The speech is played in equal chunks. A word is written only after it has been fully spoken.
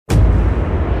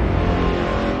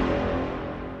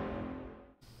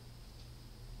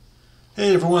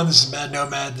Hey everyone, this is Mad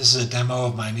Nomad. This is a demo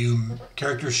of my new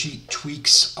character sheet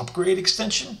tweaks upgrade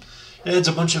extension. It adds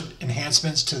a bunch of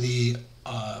enhancements to the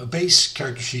base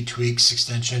character sheet tweaks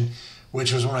extension,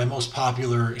 which was one of my most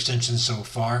popular extensions so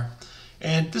far.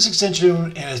 And this extension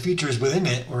and its features within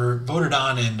it were voted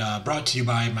on and brought to you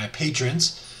by my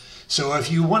patrons. So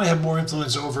if you want to have more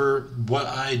influence over what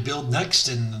I build next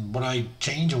and what I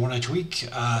change and what I tweak,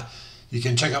 you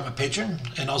can check out my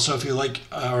Patreon. And also, if you like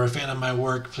or are a fan of my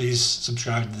work, please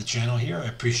subscribe to the channel here. I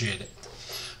appreciate it.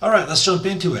 All right, let's jump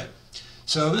into it.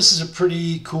 So this is a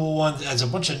pretty cool one that adds a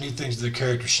bunch of new things to the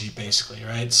character sheet, basically,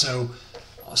 right? So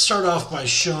I'll start off by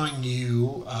showing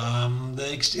you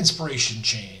the inspiration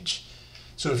change.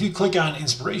 So if you click on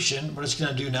inspiration, what it's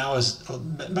going to do now is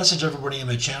message everybody in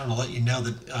the channel to let you know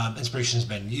that inspiration has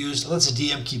been used. It lets the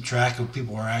DM keep track of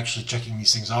people who are actually checking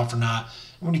these things off or not.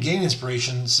 And when you gain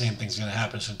inspiration, the same thing's going to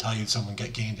happen. It's going to tell you someone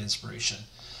gained inspiration.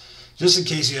 Just in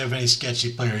case you have any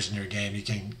sketchy players in your game, you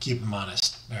can keep them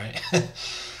honest. All right.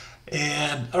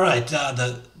 And all right,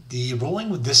 the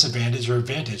rolling with disadvantage or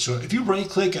advantage. So if you right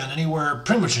click on anywhere,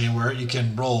 pretty much anywhere, you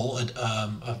can roll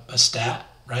a stat,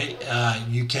 right?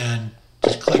 You can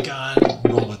just click on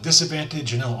roll with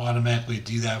disadvantage and it'll automatically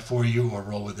do that for you, or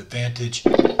roll with advantage.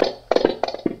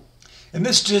 And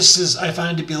this just is, I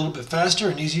find, to be a little bit faster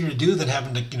and easier to do than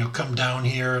having to come down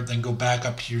here, then go back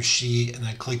up to your sheet and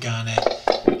then click on it.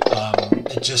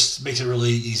 It just makes it really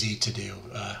easy to do.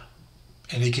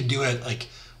 And you can do it like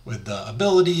with the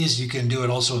abilities. You can do it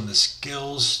also in the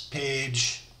skills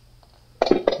page.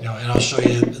 And I'll show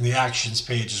you in the actions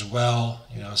page as well.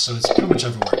 So it's pretty much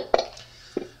everywhere.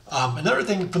 Another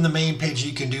thing from the main page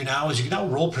you can do now is you can now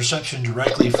roll perception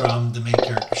directly from the main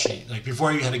character sheet. Like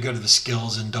before, you had to go to the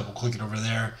skills and double click it over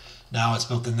there. Now it's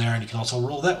built in there, and you can also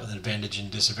roll that with advantage and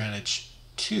disadvantage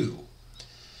too.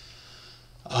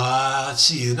 Let's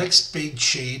see, the next big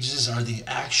changes are the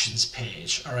actions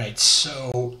page. All right,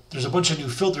 so there's a bunch of new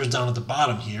filters down at the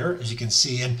bottom here, as you can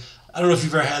see. And I don't know if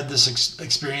you've ever had this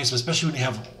experience, but especially when you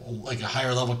have like a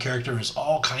higher level character, there's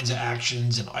all kinds of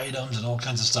actions and items and all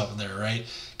kinds of stuff in there, right?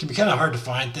 It can be kind of hard to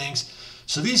find things.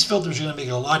 So these filters are going to make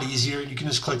it a lot easier. You can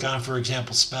just click on, for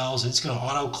example, spells, and it's going to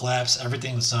auto collapse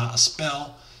everything that's not a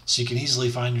spell, so you can easily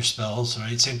find your spells,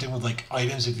 right? Same thing with like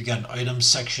items. If you've got an item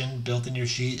section built in your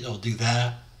sheet, it'll do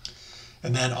that.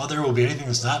 And then other will be anything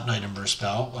that's not an item or a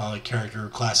spell, like character,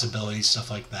 class abilities,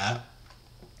 stuff like that.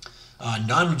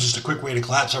 None, just a quick way to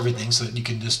collapse everything so that you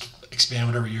can just expand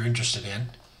whatever you're interested in.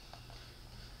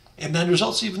 And then there's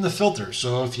also even the filter.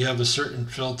 So if you have a certain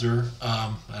filter,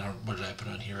 what did I put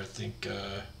on here? I think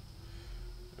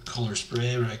color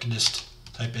spray, where I can just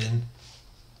type in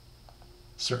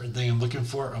a certain thing I'm looking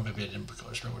for. Oh, maybe I didn't put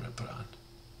color spray. What did I put on?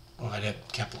 Oh, I'd have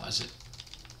to capitalize it.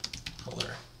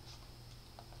 Color.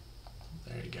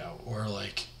 There you go. Or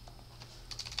like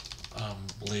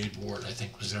blade ward, I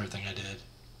think was everything I did.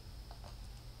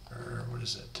 Or what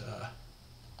is it?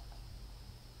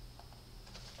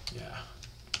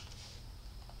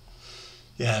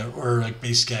 Yeah, or like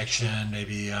basic action,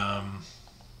 maybe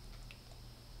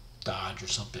dodge or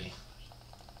something.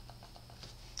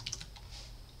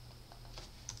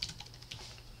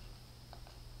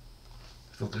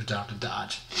 Filters down to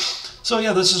dodge. So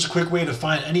yeah, this is a quick way to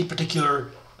find any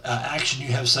particular action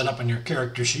you have set up on your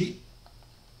character sheet.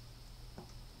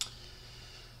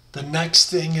 The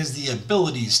next thing is the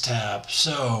abilities tab.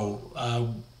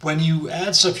 So when you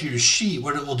add stuff to your sheet,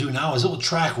 what it will do now is it will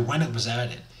track when it was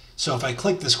added. So if I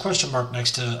click this question mark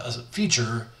next to a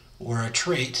feature or a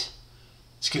trait,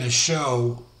 it's going to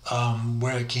show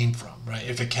where it came from, right?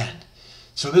 If it can.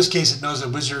 So in this case, it knows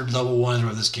that wizard level 1 is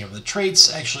where this came from. The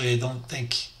traits, actually, I don't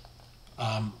think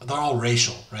they're all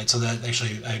racial, right? So that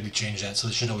actually, I had to change that. So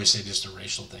it should always say just a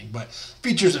racial thing. But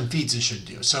features and feats it should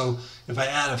do. So if I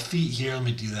add a feat here, let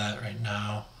me do that right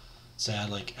now. Let's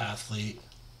add like athlete.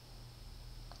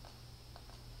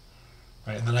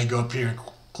 Right, and then I go up here and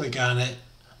click on it.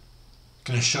 It's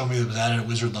going to show me that it was added at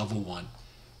wizard level 1.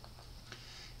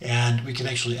 And we can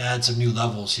actually add some new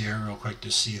levels here real quick to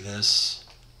see this.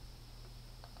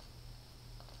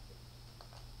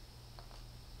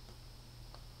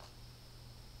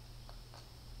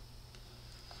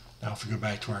 Now if we go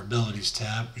back to our abilities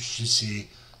tab, we should see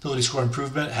ability score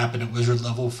improvement happened at wizard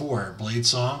level 4. Blade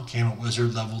song came at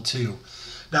wizard level 2.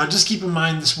 Now just keep in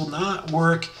mind, this will not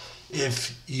work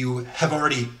if you have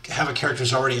a character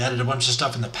who's already added a bunch of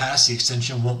stuff in the past. The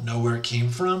extension won't know where it came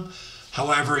from.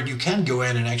 However, you can go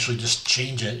in and actually just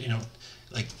change it,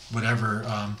 like whatever.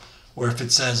 Or if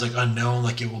it says like unknown,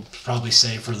 like it will probably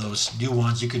say for those new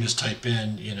ones, you can just type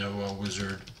in,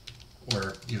 wizard,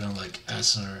 or even like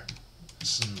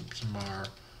Samar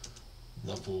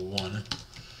level 1,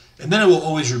 And then it will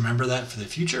always remember that for the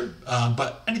future.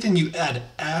 But anything you add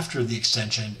after the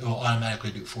extension, it will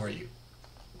automatically do for you.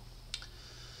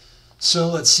 So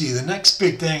let's see, the next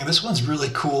big thing, this one's really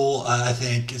cool, I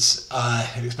think, it's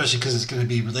especially because it's going to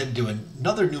be related to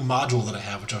another new module that I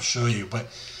have, which I'll show you. But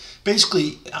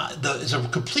basically, it's a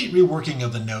complete reworking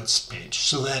of the notes page,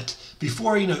 so that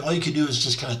before, all you can do is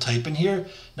just kind of type in here.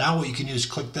 Now what you can do is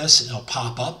click this, and it'll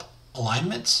pop up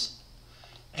alignments,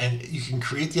 and you can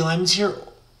create the alignments here,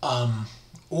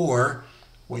 or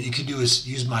what you can do is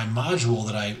use my module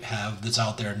that I have that's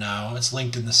out there now. It's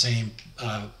linked in the same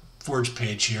Forge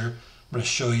page here. I'm going to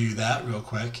show you that real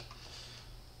quick.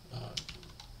 I'm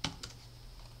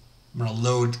going to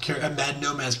load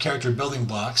Nomad's character building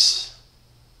blocks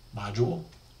module.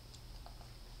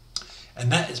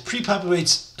 And that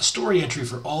pre-populates a story entry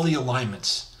for all the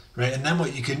alignments, right? And then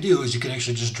what you can do is you can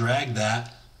actually just drag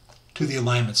that to the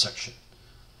alignment section.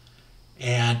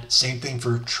 And same thing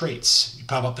for traits. You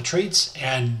pop up the traits,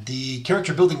 and the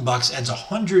character building blocks adds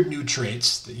 100 new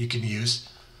traits that you can use.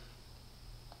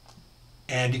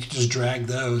 And you can just drag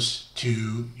those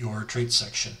to your traits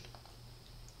section.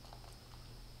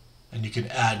 And you can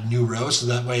add new rows, so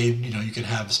that way, you can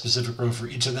have a specific row for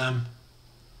each of them.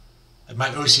 And my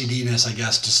OCD-ness, I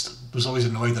guess, just was always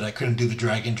annoyed that I couldn't do the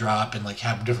drag and drop and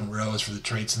have different rows for the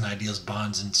traits and ideals,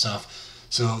 bonds, and stuff.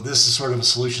 So this is sort of a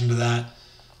solution to that.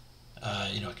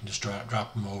 I can just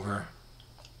drop them over.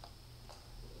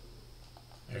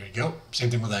 There you go. Same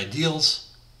thing with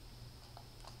ideals.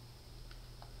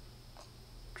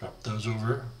 Drop those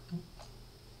over.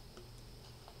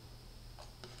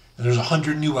 And there's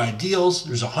 100 new ideals,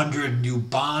 there's 100 new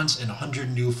bonds, and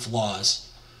 100 new flaws.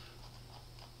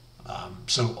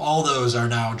 So all those are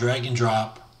now drag and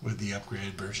drop with the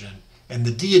upgraded version. And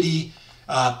the deity,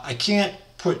 I can't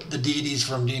put the deities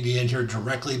from D&D in here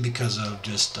directly because of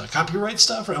just copyright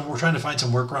stuff. And we're trying to find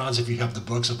some workarounds if you have the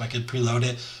books, if I could preload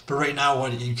it. But right now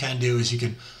what you can do is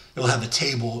it'll have a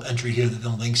table entry here that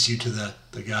then links you to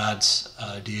the gods,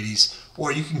 deities.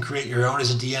 Or you can create your own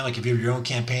as a DM, like if you have your own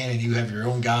campaign and you have your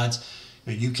own gods,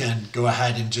 you can go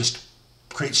ahead and just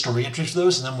create story entries for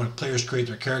those, and then when players create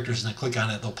their characters and they click on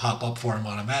it, they'll pop up for them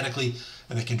automatically,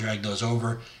 and they can drag those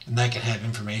over, and that can have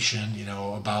information,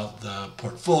 about the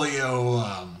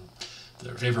portfolio,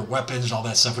 their favorite weapons, all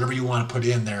that stuff, whatever you want to put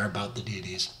in there about the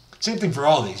deities. Same thing for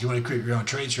all these. You want to create your own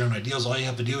traits, your own ideals, all you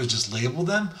have to do is just label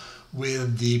them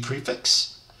with the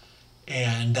prefix,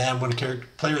 and then when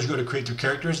players go to create their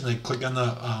characters and they click on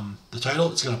the title,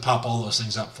 it's going to pop all those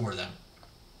things up for them.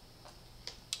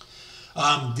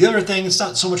 The other thing, it's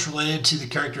not so much related to the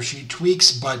character sheet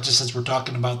tweaks, but just since we're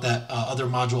talking about that other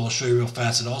module, I'll show you real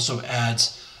fast. It also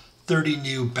adds 30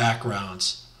 new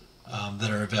backgrounds that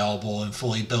are available and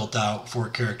fully built out for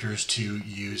characters to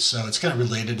use. So it's kind of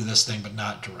related to this thing, but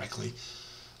not directly.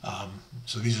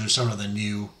 So these are some of the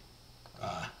new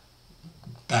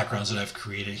backgrounds that I've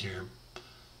created here.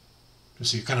 You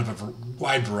see kind of a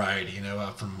wide variety,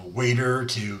 from a waiter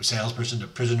to salesperson to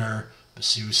prisoner,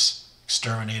 masseuse,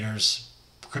 exterminators,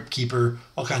 crypt keeper,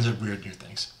 all kinds of weird new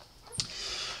things.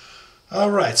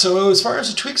 All right, so as far as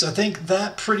the tweaks, I think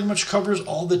that pretty much covers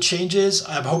all the changes.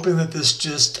 I'm hoping that this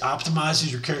just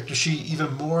optimizes your character sheet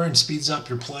even more and speeds up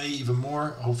your play even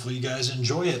more. Hopefully you guys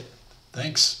enjoy it.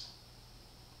 Thanks.